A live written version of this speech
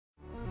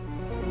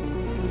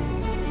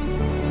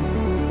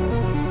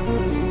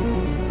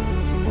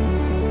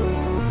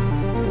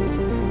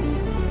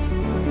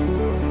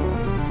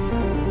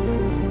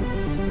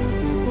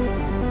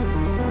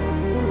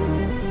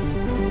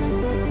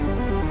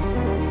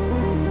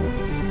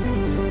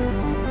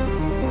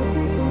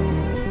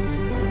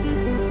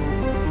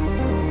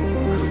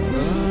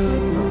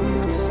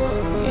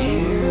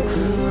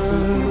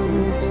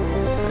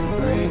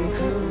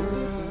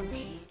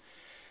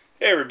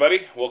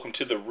everybody. Welcome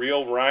to the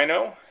Reel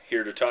Rhino,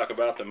 here to talk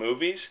about the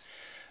movies.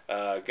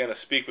 Going to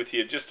speak with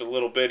you just a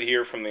little bit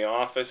here from the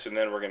office, and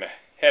then we're going to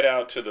head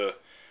out to the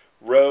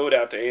road,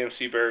 out to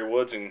AMC Barry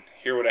Woods, and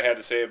hear what I had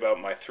to say about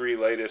my three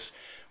latest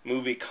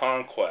movie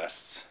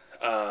conquests.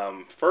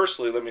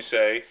 Firstly, let me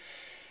say,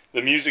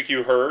 the music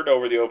you heard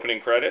over the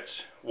opening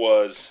credits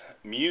was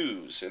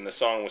Muse, and the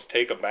song was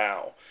Take a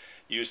Bow.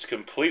 Used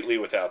completely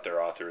without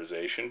their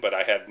authorization, but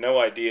I had no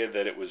idea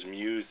that it was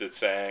Muse that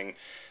sang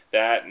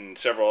that and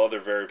several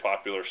other very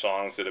popular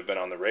songs that have been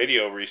on the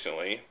radio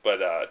recently.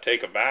 But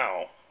Take a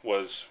Bow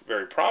was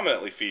very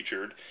prominently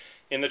featured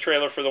in the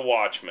trailer for The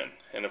Watchmen.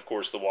 And of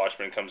course, The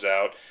Watchmen comes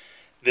out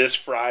this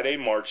Friday,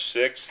 March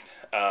 6th.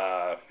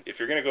 If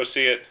you're going to go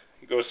see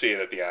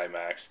it at the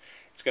IMAX.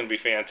 It's going to be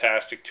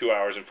fantastic, 2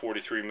 hours and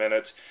 43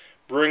 minutes.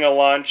 Bring a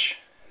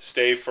lunch,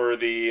 stay for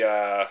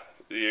the,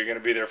 you're going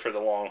to be there for the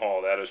long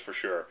haul, that is for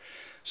sure.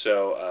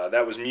 So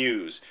that was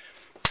Muse.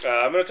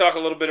 I'm going to talk a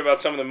little bit about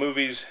some of the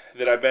movies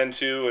that I've been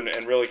to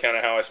and really kind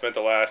of how I spent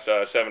the last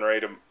 7 or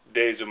 8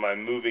 days of my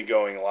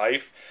movie-going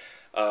life.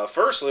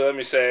 Firstly, let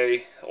me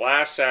say,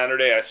 last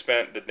Saturday I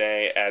spent the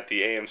day at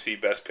the AMC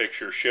Best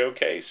Picture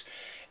Showcase,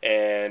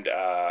 and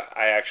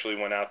I actually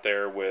went out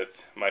there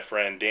with my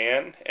friend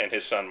Dan and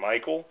his son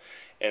Michael,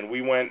 and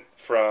we went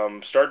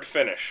from start to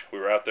finish. We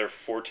were out there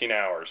for 14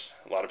 hours.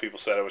 A lot of people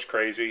said I was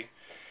crazy,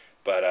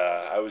 but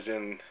I was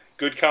in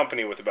good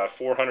company with about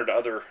 400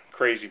 other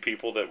crazy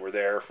people that were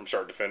there from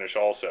start to finish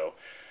also.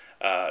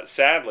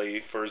 Sadly,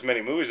 for as many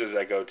movies as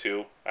I go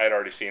to, I had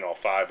already seen all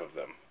 5 of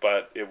them.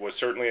 But it was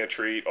certainly a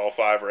treat. All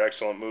 5 are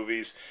excellent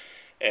movies.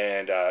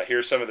 And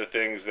here's some of the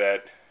things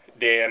that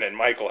Dan and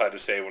Michael had to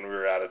say when we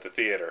were out at the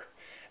theater.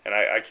 And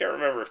I can't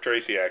remember if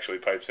Tracy actually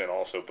pipes in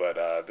also,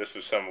 but this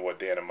was some of what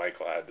Dan and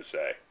Michael had to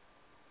say.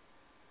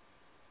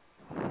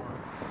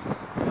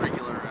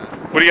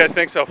 What do you guys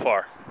think so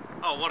far?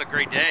 Oh, what a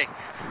great day.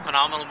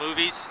 Phenomenal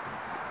movies.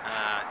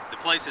 The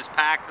place is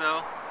packed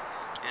though.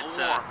 It's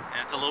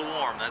a little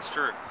warm, that's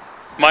true.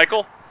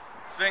 Michael?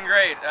 It's been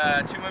great.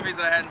 2 movies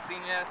that I hadn't seen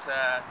yet,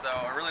 so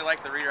I really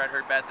liked The Reader. I'd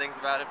heard bad things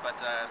about it, but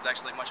it was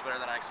actually much better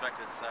than I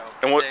expected, so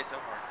good day so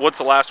far. What's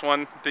the last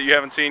one that you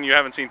haven't seen? You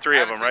haven't seen 3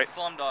 of them, right? I haven't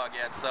seen Slumdog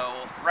yet, so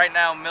right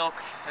now Milk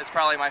is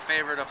probably my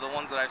favorite of the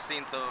ones that I've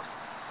seen, so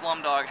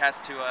Slumdog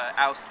has to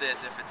oust it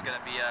if it's going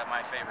to be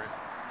my favorite.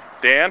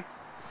 Dan?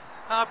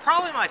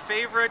 Probably my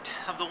favorite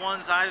of the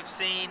ones I've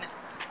seen,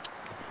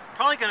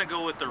 probably going to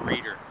go with The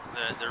Reader.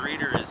 The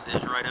Reader is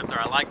right up there.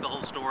 I like the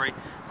whole story.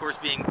 Of course,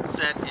 being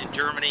set in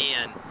Germany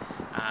and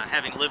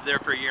having lived there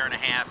for a year and a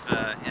half,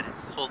 it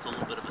holds a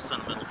little bit of a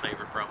sentimental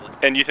favorite, probably.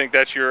 And you think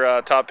that's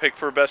your top pick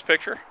for Best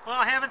Picture? Well,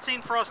 I haven't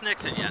seen Frost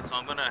Nixon yet, so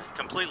I'm going to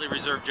completely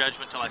reserve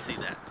judgment till I see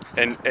that.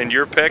 And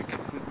your pick,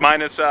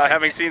 minus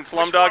having seen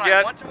Slumdog yet? Which one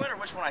I want to win or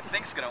which one I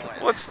think's going to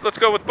win? Let's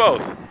go with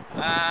both.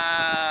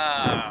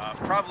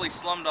 Probably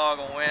Slumdog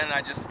will win.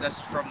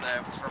 Just from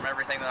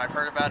everything that I've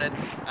heard about it.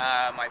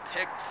 My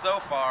pick so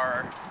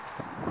far,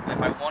 if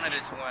I wanted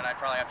it to win, I'd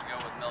probably have to go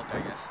with Milk,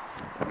 I guess.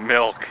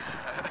 Milk.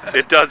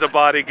 It does a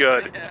body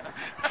good. Yeah.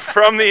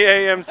 From the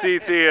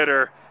AMC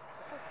Theater,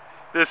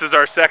 this is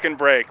our second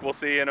break. We'll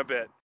see you in a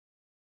bit.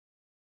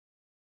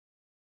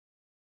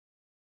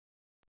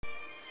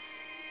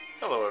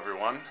 Hello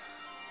everyone.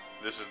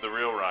 This is the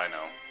Reel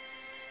Rhino,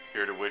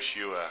 here to wish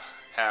you a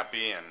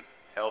happy and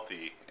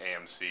healthy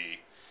AMC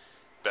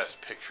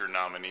Best Picture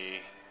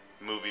nominee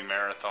movie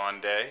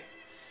marathon day.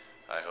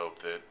 I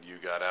hope that you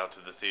got out to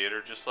the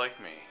theater just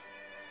like me.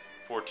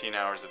 14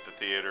 hours at the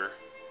theater,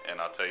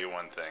 and I'll tell you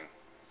one thing,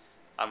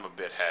 I'm a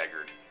bit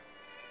haggard.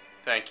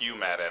 Thank you,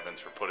 Matt Evans,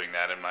 for putting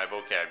that in my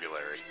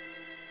vocabulary.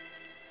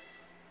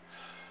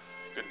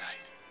 Good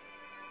night.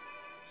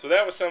 So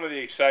that was some of the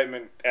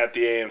excitement at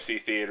the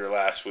AMC Theater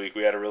last week.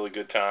 We had a really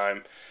good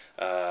time.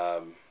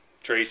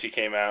 Tracy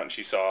came out and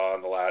she saw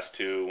the last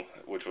 2,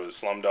 which was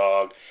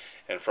Slumdog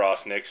and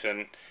Frost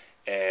Nixon,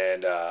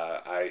 and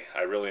I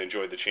really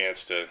enjoyed the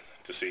chance to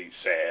see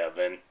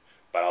 7,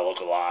 but I look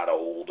a lot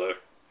older.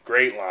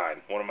 Great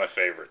line, one of my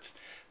favorites.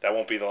 That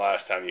won't be the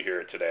last time you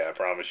hear it today, I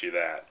promise you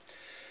that.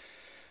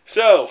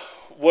 So,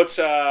 what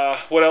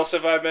else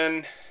have I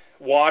been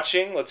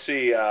watching? Let's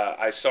see,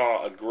 I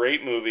saw a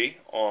great movie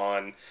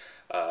on,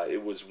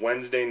 it was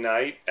Wednesday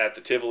night at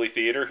the Tivoli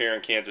Theater here in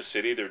Kansas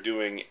City. They're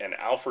doing an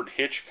Alfred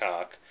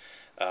Hitchcock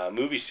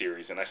movie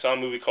series, and I saw a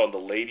movie called The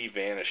Lady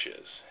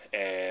Vanishes.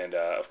 And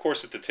of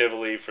course at the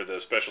Tivoli for the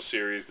special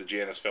series, the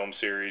Janus film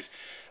series,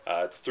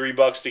 it's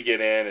 $3 to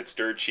get in. It's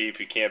dirt cheap.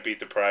 You can't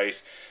beat the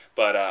price.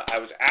 But I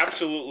was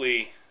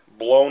absolutely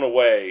blown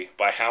away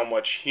by how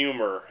much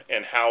humor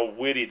and how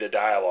witty the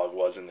dialogue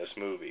was in this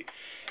movie.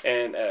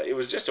 And it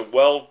was just a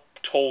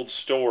well-told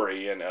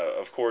story. And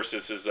of course,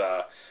 this is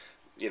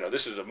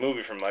this is a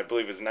movie from, I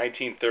believe, it was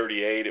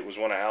 1938. It was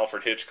one of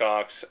Alfred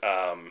Hitchcock's.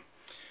 I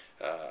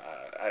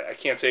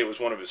can't say it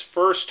was one of his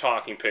first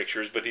talking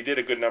pictures, but he did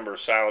a good number of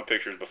silent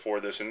pictures before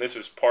this, and this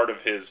is part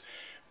of his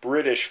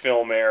British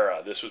film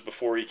era. This was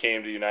before he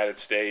came to the United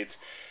States,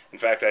 In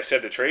fact, I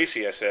said to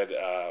Tracy, I said,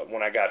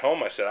 when I got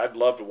home, I said, I'd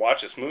love to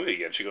watch this movie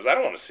again. She goes, I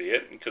don't want to see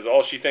it, because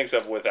all she thinks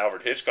of with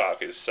Alfred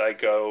Hitchcock is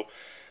Psycho,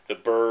 The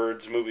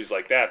Birds, movies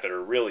like that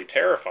are really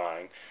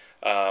terrifying.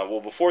 Well,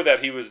 before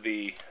that, he was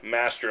the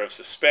master of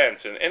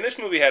suspense, and this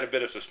movie had a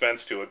bit of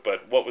suspense to it,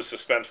 but what was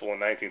suspenseful in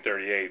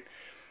 1938,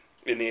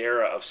 in the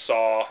era of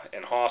Saw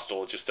and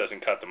Hostel, it just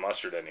doesn't cut the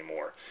mustard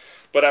anymore.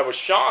 But I was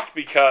shocked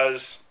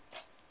because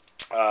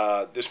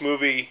this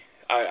movie,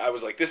 I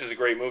was like, this is a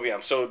great movie.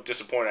 I'm so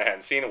disappointed I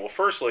hadn't seen it. Well,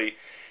 firstly,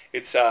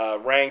 it's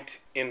ranked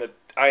in the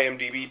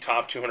IMDb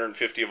top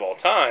 250 of all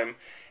time.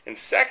 And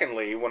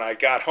secondly, when I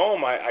got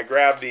home, I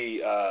grabbed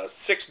the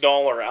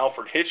 $6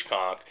 Alfred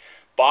Hitchcock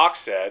box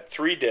set,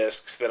 3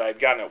 discs that I'd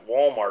gotten at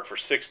Walmart for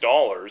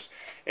 $6.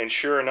 And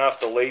sure enough,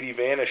 the Lady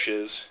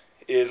Vanishes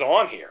is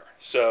on here.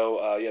 So,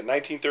 yeah,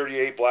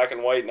 1938, black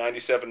and white,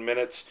 97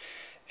 minutes.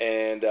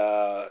 And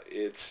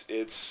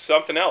it's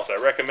something else. I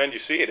recommend you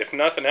see it. If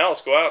nothing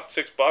else, go out,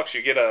 $6.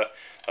 You get a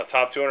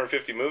top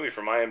 250 movie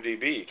from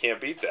IMDb. You can't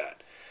beat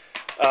that.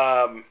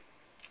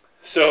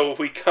 So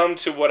we come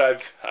to what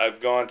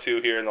I've gone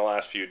to here in the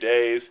last few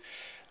days,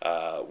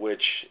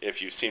 which,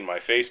 if you've seen my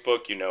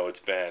Facebook, you know it's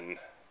been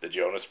the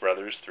Jonas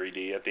Brothers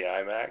 3D at the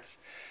IMAX,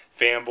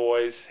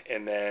 Fanboys,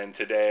 and then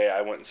today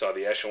I went and saw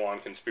the Echelon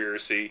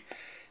Conspiracy.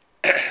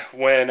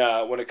 When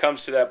it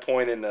comes to that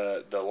point in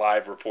the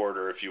live report,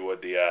 or if you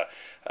would, the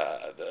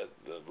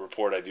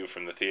report I do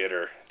from the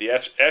theater, the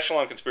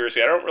Echelon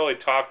Conspiracy, I don't really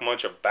talk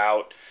much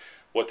about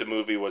what the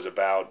movie was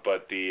about,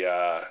 but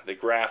the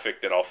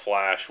graphic that I'll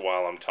flash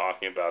while I'm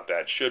talking about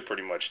that should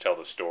pretty much tell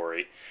the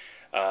story.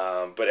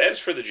 But as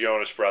for the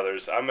Jonas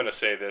Brothers, I'm going to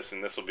say this,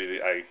 and this will be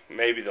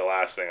maybe the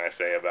last thing I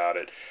say about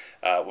it.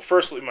 Well,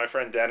 firstly, my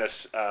friend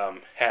Dennis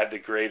had the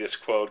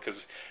greatest quote,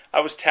 because I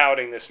was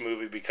touting this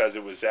movie because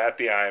it was at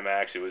the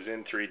IMAX, it was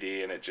in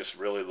 3D, and it just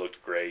really looked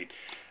great.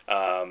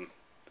 God,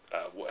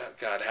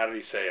 how did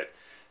he say it?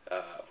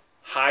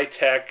 High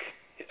tech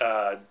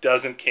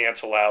doesn't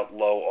cancel out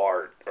low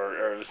art,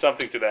 or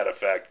something to that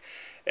effect.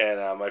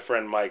 And my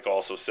friend Mike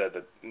also said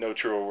that no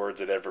truer words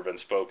had ever been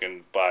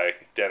spoken by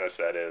Dennis,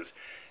 that is.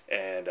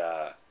 And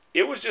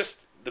it was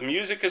just, the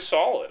music is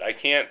solid. I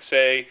can't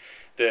say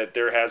that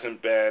there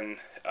hasn't been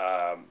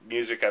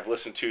music I've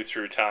listened to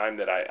through time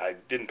that I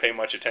didn't pay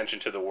much attention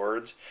to the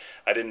words.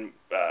 I didn't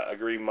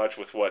agree much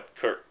with what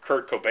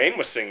Kurt Cobain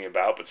was singing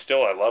about, but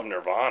still I love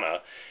Nirvana.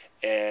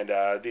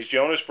 And these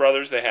Jonas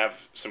Brothers, they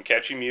have some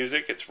catchy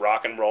music. It's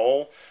rock and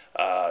roll.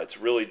 It's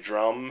really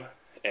drum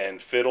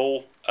and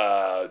fiddle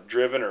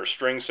driven, or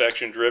string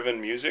section driven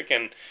music,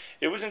 and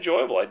it was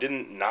enjoyable. I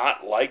didn't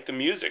not like the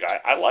music.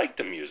 I liked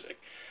the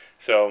music.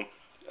 So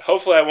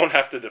hopefully I won't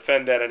have to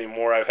defend that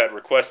anymore. I've had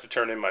requests to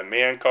turn in my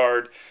man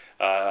card.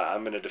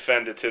 I'm going to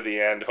defend it to the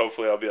end.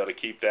 Hopefully I'll be able to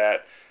keep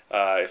that.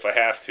 If I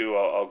have to,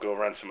 I'll go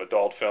rent some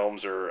adult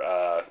films,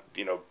 or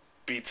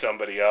beat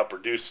somebody up, or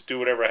do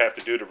whatever I have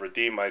to do to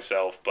redeem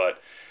myself.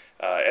 But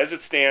as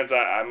it stands,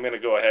 I'm going to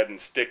go ahead and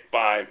stick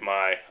by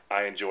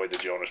I enjoyed the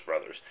Jonas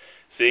Brothers.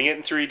 Seeing it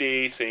in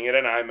 3D, seeing it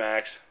in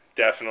IMAX,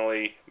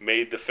 definitely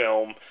made the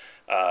film.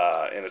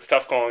 And it's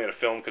tough calling it a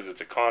film because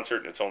it's a concert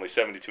and it's only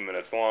 72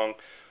 minutes long.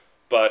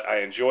 But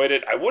I enjoyed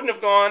it. I wouldn't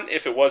have gone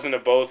if it wasn't a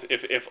both.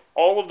 If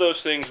all of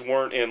those things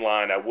weren't in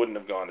line, I wouldn't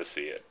have gone to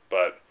see it.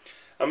 But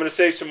I'm going to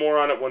say some more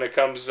on it when it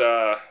comes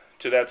to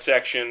that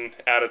section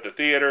out at the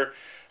theater.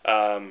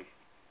 I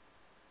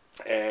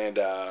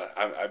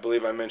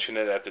believe I mentioned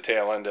it at the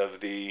tail end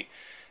of the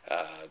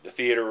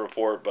theater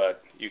report,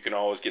 but you can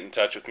always get in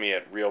touch with me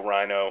at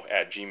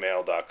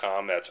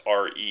reelrhino@gmail.com. That's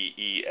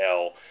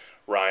REEL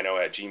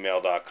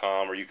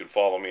rhino@gmail.com, or you can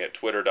follow me at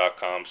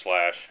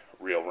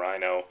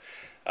twitter.com/reelrhino.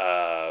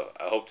 I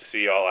hope to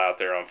see you all out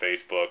there on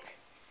Facebook.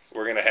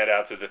 We're going to head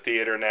out to the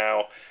theater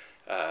now.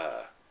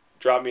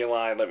 Drop me a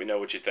line. Let me know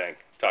what you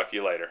think. Talk to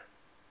you later.